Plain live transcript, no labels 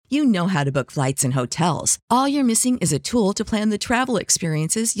You know how to book flights and hotels. All you're missing is a tool to plan the travel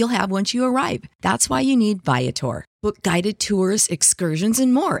experiences you'll have once you arrive. That's why you need Viator. Book guided tours, excursions,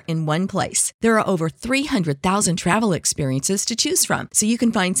 and more in one place. There are over 300,000 travel experiences to choose from, so you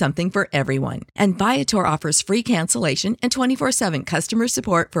can find something for everyone. And Viator offers free cancellation and 24/7 customer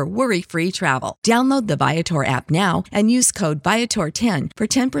support for worry-free travel. Download the Viator app now and use code Viator10 for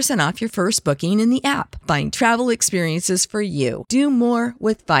 10% off your first booking in the app. Find travel experiences for you. Do more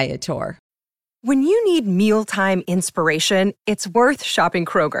with Viator. When you need mealtime inspiration, it's worth shopping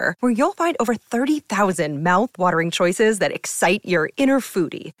Kroger, where you'll find over 30,000 mouth-watering choices that excite your inner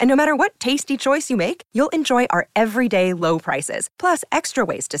foodie. And no matter what tasty choice you make, you'll enjoy our everyday low prices, plus extra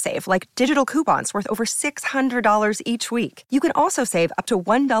ways to save, like digital coupons worth over $600 each week. You can also save up to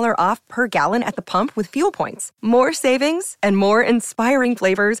 $1 off per gallon at the pump with fuel points. More savings and more inspiring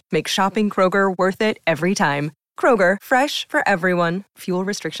flavors make shopping Kroger worth it every time. Kroger, fresh for everyone. Fuel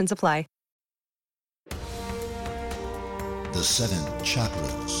restrictions apply. The 7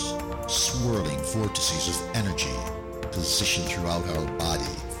 chakras, swirling vortices of energy, positioned throughout our body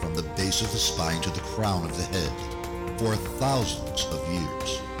from the base of the spine to the crown of the head. For thousands of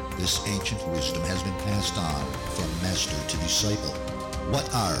years, this ancient wisdom has been passed on from master to disciple. What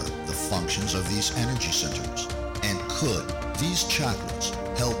are the functions of these energy centers? And could these chakras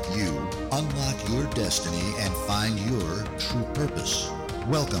help you unlock your destiny and find your true purpose?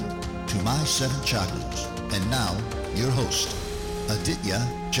 Welcome to My 7 Chakras. And now, your host, Aditya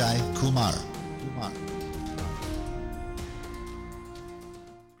Jai Kumar.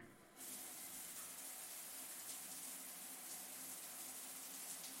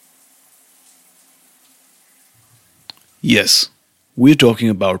 Yes, we're talking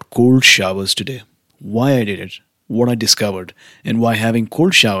about cold showers today. Why I did it, what I discovered, and why having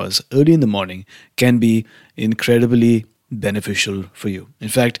cold showers early in the morning can be incredibly beneficial for you. In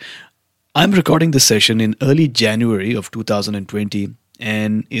fact, I'm recording this session in early January of 2020,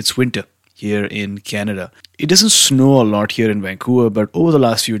 and it's winter here in Canada. It doesn't snow a lot here in Vancouver, but over the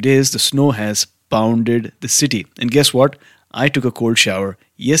last few days, the snow has pounded the city. And guess what? I took a cold shower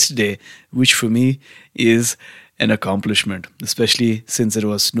yesterday, which for me is an accomplishment, especially since it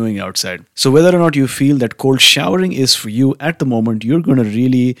was snowing outside. So whether or not you feel that cold showering is for you at the moment, you're going to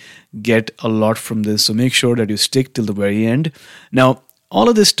really get a lot from this. So make sure that you stick till the very end. Now, all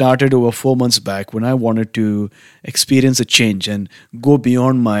of this started over 4 months back when I wanted to experience a change and go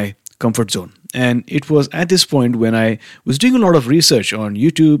beyond my comfort zone. And it was at this point when I was doing a lot of research on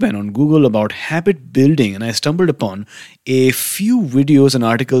YouTube and on Google about habit building, and I stumbled upon a few videos and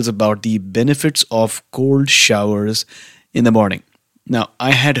articles about the benefits of cold showers in the morning. Now,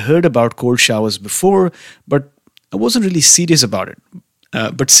 I had heard about cold showers before, but I wasn't really serious about it.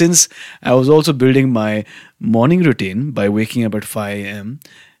 But since I was also building my morning routine by waking up at 5 a.m.,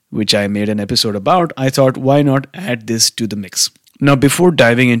 which I made an episode about, I thought, why not add this to the mix? Now, before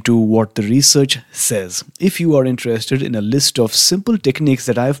diving into what the research says, if you are interested in a list of simple techniques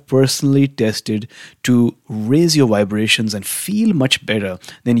that I've personally tested to raise your vibrations and feel much better,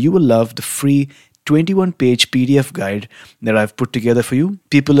 then you will love the free 21-page PDF guide that I've put together for you.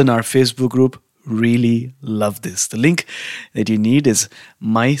 People in our Facebook group really love this. The link that you need is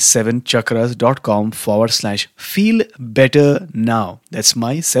my7chakras.com/feel better now. That's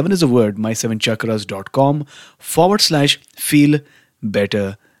my7 is a word, my7chakras.com/feel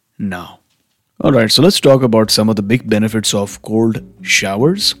better now. Alright, so let's talk about some of the big benefits of cold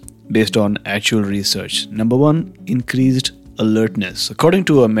showers based on actual research. Number 1, increased alertness. According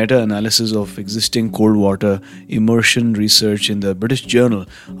to a meta-analysis of existing cold water immersion research in the British Journal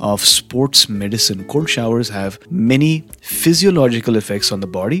of Sports Medicine, cold showers have many physiological effects on the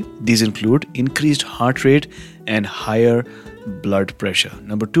body. These include increased heart rate and higher blood pressure.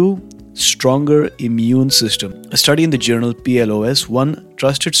 Number 2, stronger immune system. A study in the journal PLOS, one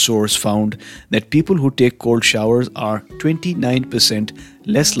trusted source, found that people who take cold showers are 29%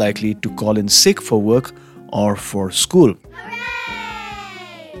 less likely to call in sick for work or for school.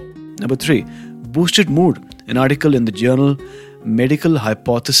 Number 3, boosted mood. An article in the journal Medical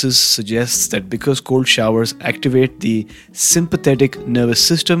Hypothesis suggests that because cold showers activate the sympathetic nervous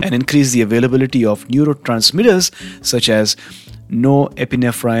system and increase the availability of neurotransmitters such as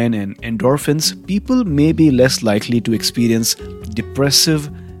norepinephrine and endorphins, people may be less likely to experience depressive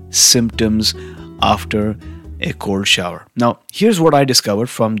symptoms after a cold shower. Now, here's what I discovered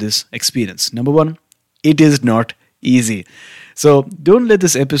from this experience. Number 1, it is not easy. So don't let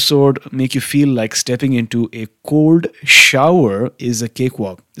this episode make you feel like stepping into a cold shower is a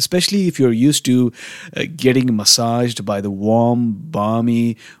cakewalk, especially if you're used to getting massaged by the warm,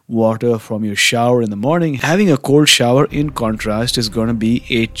 balmy water from your shower in the morning. Having a cold shower, in contrast, is going to be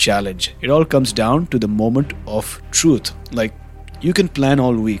a challenge. It all comes down to the moment of truth. Like, you can plan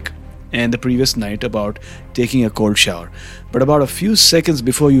all week and the previous night about taking a cold shower, but about a few seconds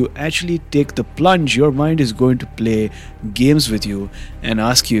before you actually take the plunge, your mind is going to play games with you and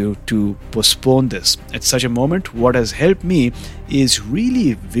ask you to postpone this. At such a moment, what has helped me is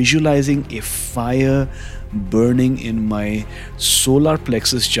really visualizing a fire burning in my solar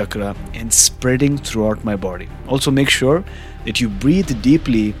plexus chakra and spreading throughout my body. Also, make sure that you breathe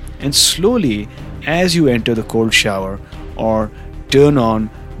deeply and slowly as you enter the cold shower or turn on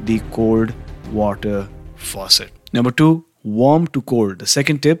the cold water faucet. Number 2, warm to cold. The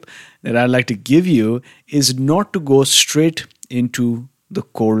second tip that I'd like to give you is not to go straight into the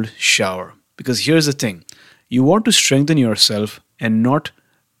cold shower. Because here's the thing, you want to strengthen yourself and not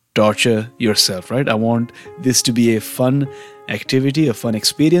torture yourself, right? I want this to be a fun activity, a fun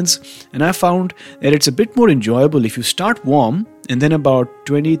experience. And I found that it's a bit more enjoyable if you start warm and then about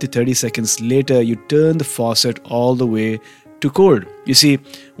 20 to 30 seconds later, you turn the faucet all the way to cold. You see,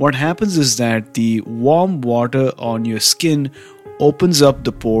 what happens is that the warm water on your skin opens up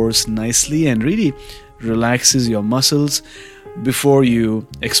the pores nicely and really relaxes your muscles before you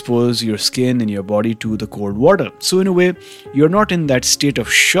expose your skin and your body to the cold water. So in a way, you're not in that state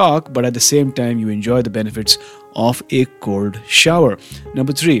of shock, but at the same time, you enjoy the benefits of a cold shower.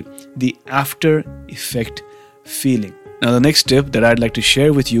 Number 3, the after effect feeling. Now, the next tip that I'd like to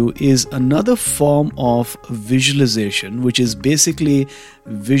share with you is another form of visualization, which is basically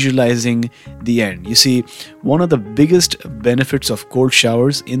visualizing the end. You see, one of the biggest benefits of cold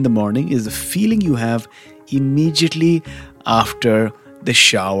showers in the morning is the feeling you have immediately after the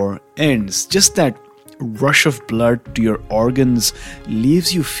shower ends. Just that rush of blood to your organs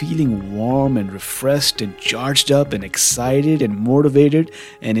leaves you feeling warm and refreshed and charged up and excited and motivated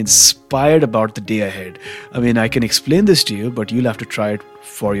and inspired about the day ahead. I mean, I can explain this to you, but you'll have to try it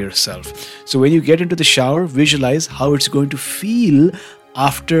for yourself. So when you get into the shower, visualize how it's going to feel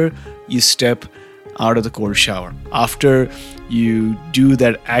after you step out of the cold shower. After you do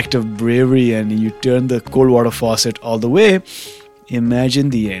that act of bravery and you turn the cold water faucet all the way,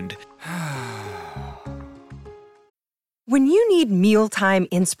 imagine the end. When you need mealtime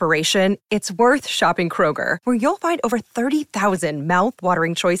inspiration, it's worth shopping Kroger, where you'll find over 30,000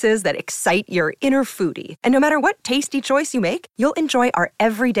 mouth-watering choices that excite your inner foodie. And no matter what tasty choice you make, you'll enjoy our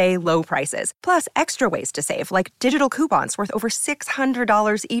everyday low prices, plus extra ways to save, like digital coupons worth over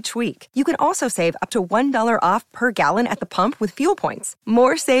 $600 each week. You can also save up to $1 off per gallon at the pump with fuel points.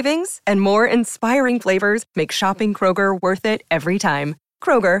 More savings and more inspiring flavors make shopping Kroger worth it every time.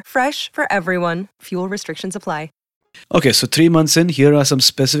 Kroger, fresh for everyone. Fuel restrictions apply. Okay, so 3 months in, here are some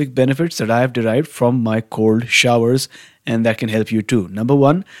specific benefits that I have derived from my cold showers and that can help you too. Number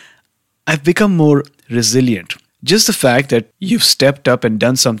 1, I've become more resilient. Just the fact that you've stepped up and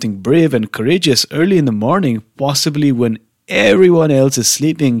done something brave and courageous early in the morning, possibly when everyone else is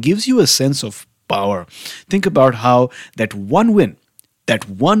sleeping, gives you a sense of power. Think about how that one win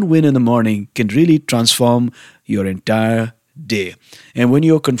in the morning can really transform your entire day. And when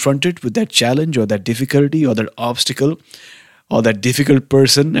you're confronted with that challenge or that difficulty or that obstacle or that difficult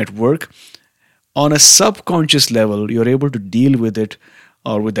person at work, on a subconscious level, you're able to deal with it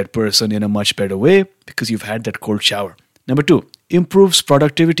or with that person in a much better way because you've had that cold shower. Number 2, improves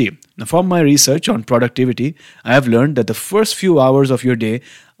productivity. Now, from my research on productivity, I have learned that the first few hours of your day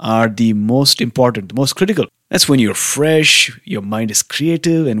are the most important, the most critical. That's when you're fresh, your mind is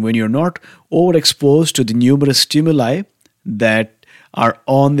creative, and when you're not overexposed to the numerous stimuli that are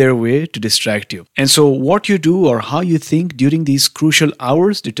on their way to distract you. And so what you do or how you think during these crucial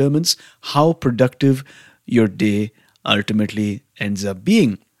hours determines how productive your day ultimately ends up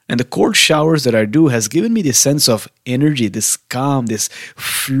being. And the cold showers that I do has given me this sense of energy, this calm, this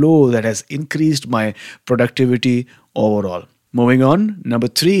flow that has increased my productivity overall. Moving on, number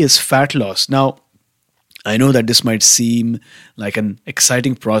 3 is fat loss. Now, I know that this might seem like an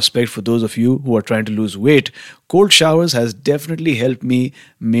exciting prospect for those of you who are trying to lose weight. Cold showers has definitely helped me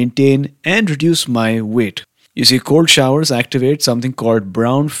maintain and reduce my weight. You see, cold showers activate something called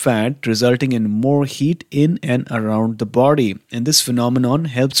brown fat, resulting in more heat in and around the body. And this phenomenon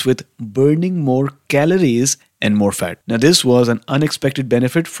helps with burning more calories and more fat. Now, this was an unexpected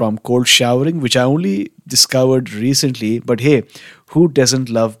benefit from cold showering, which I only discovered recently. But hey, who doesn't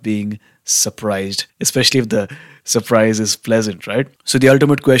love being surprised, especially if the surprise is pleasant, right? So the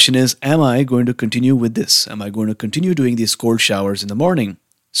ultimate question is, am I going to continue with this? Am I going to continue doing these cold showers in the morning?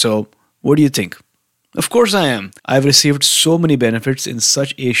 So what do you think? Of course I am. I've received so many benefits in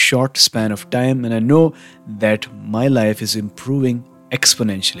such a short span of time, and I know that my life is improving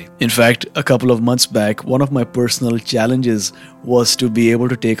exponentially. In fact, a couple of months back, one of my personal challenges was to be able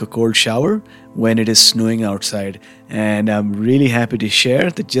to take a cold shower when it is snowing outside. And I'm really happy to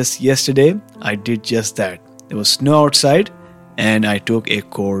share that just yesterday, I did just that. There was snow outside and I took a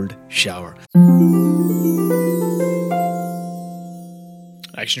cold shower.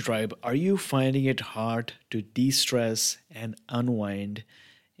 Action Tribe, are you finding it hard to de-stress and unwind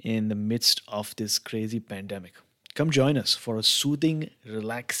in the midst of this crazy pandemic? Come join us for a soothing,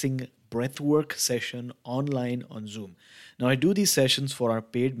 relaxing breathwork session online on Zoom. Now, I do these sessions for our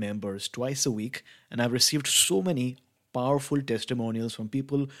paid members twice a week, and I've received so many powerful testimonials from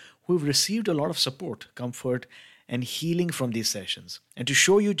people who've received a lot of support, comfort, and healing from these sessions. And to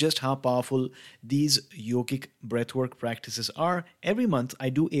show you just how powerful these yogic breathwork practices are, every month I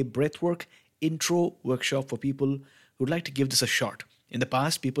do a breathwork intro workshop for people who'd like to give this a shot. In the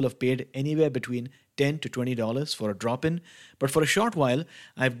past, people have paid anywhere between $10 to $20 for a drop-in, but for a short while,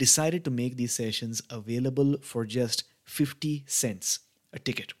 I've decided to make these sessions available for just 50 cents a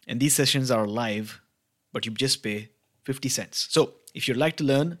ticket. And these sessions are live, but you just pay 50 cents. So, if you'd like to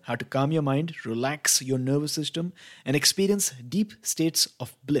learn how to calm your mind, relax your nervous system, and experience deep states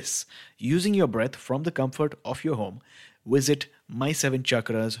of bliss using your breath from the comfort of your home, visit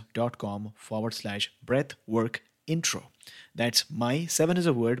my7chakras.com/breathwork intro. That's my7 is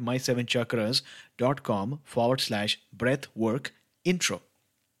a word, my7chakras.com/breathwork intro.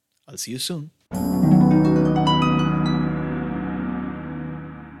 I'll see you soon.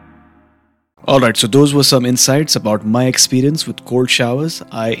 Alright, so those were some insights about my experience with cold showers.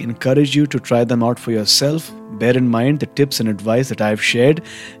 I encourage you to try them out for yourself. Bear in mind the tips and advice that I've shared,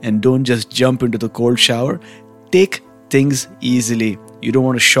 and don't just jump into the cold shower. Take things easily. You don't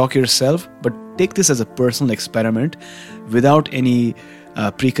want to shock yourself, but take this as a personal experiment without any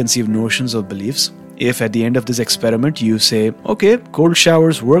preconceived notions or beliefs. If at the end of this experiment you say, okay, cold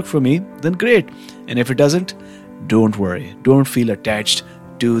showers work for me, then great. And if it doesn't, don't worry. Don't feel attached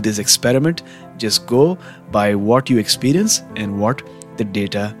to this experiment. Just go by what you experience and what the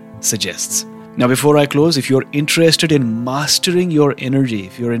data suggests. Now, before I close, if you're interested in mastering your energy,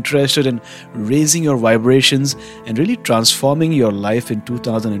 if you're interested in raising your vibrations and really transforming your life in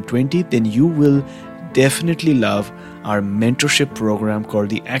 2020, then you will definitely love our mentorship program called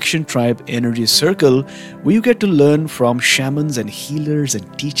the Action Tribe Energy Circle, where you get to learn from shamans and healers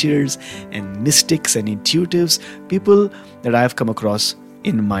and teachers and mystics and intuitives, people that I've come across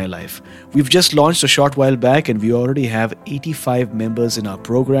in my life. We've just launched a short while back and we already have 85 members in our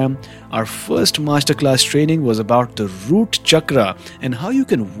program. Our first masterclass training was about the root chakra and how you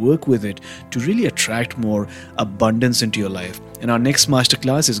can work with it to really attract more abundance into your life. And our next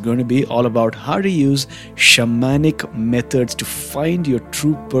masterclass is going to be all about how to use shamanic methods to find your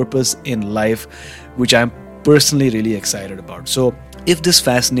true purpose in life, which I'm personally really excited about. So if this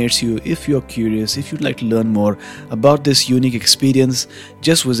fascinates you, if you're curious, if you'd like to learn more about this unique experience,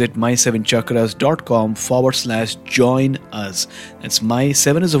 just visit my7chakras.com/join us. That's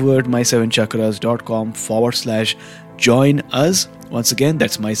my7 is a word, my7chakras.com/join us. Once again,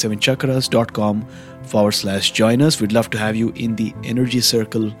 that's my7chakras.com/join us. We'd love to have you in the Energy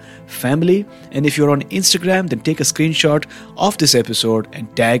Circle family. And if you're on Instagram, then take a screenshot of this episode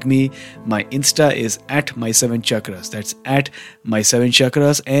and tag me. My Insta is at my7chakras. That's at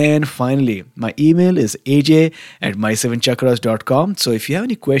my7chakras. And finally, my email is aj@my7chakras.com. So if you have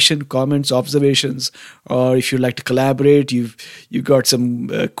any question, comments, observations, or if you'd like to collaborate, you've got some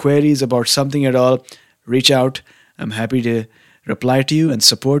queries about something at all, reach out. I'm happy to reply to you and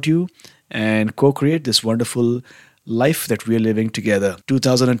support you and co-create this wonderful life that we're living together.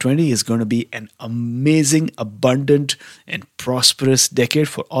 2020 is going to be an amazing, abundant, and prosperous decade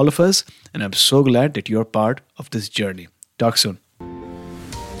for all of us, and I'm so glad that you're part of this journey. Talk soon.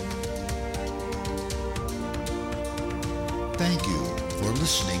 Thank you for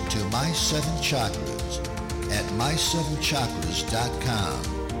listening to My 7 Chakras at my7chakras.com.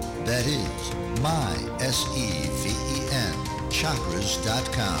 That is my, SEVEN,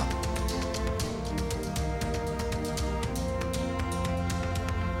 chakras.com.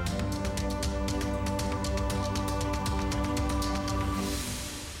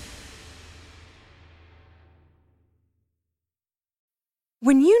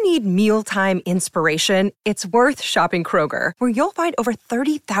 When you need mealtime inspiration, it's worth shopping Kroger, where you'll find over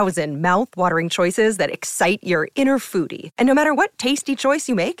 30,000 mouth-watering choices that excite your inner foodie. And no matter what tasty choice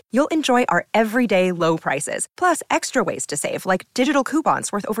you make, you'll enjoy our everyday low prices, plus extra ways to save, like digital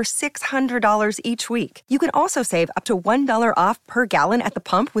coupons worth over $600 each week. You can also save up to $1 off per gallon at the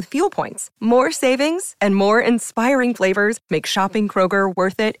pump with fuel points. More savings and more inspiring flavors make shopping Kroger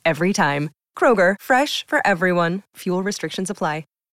worth it every time. Kroger, fresh for everyone. Fuel restrictions apply.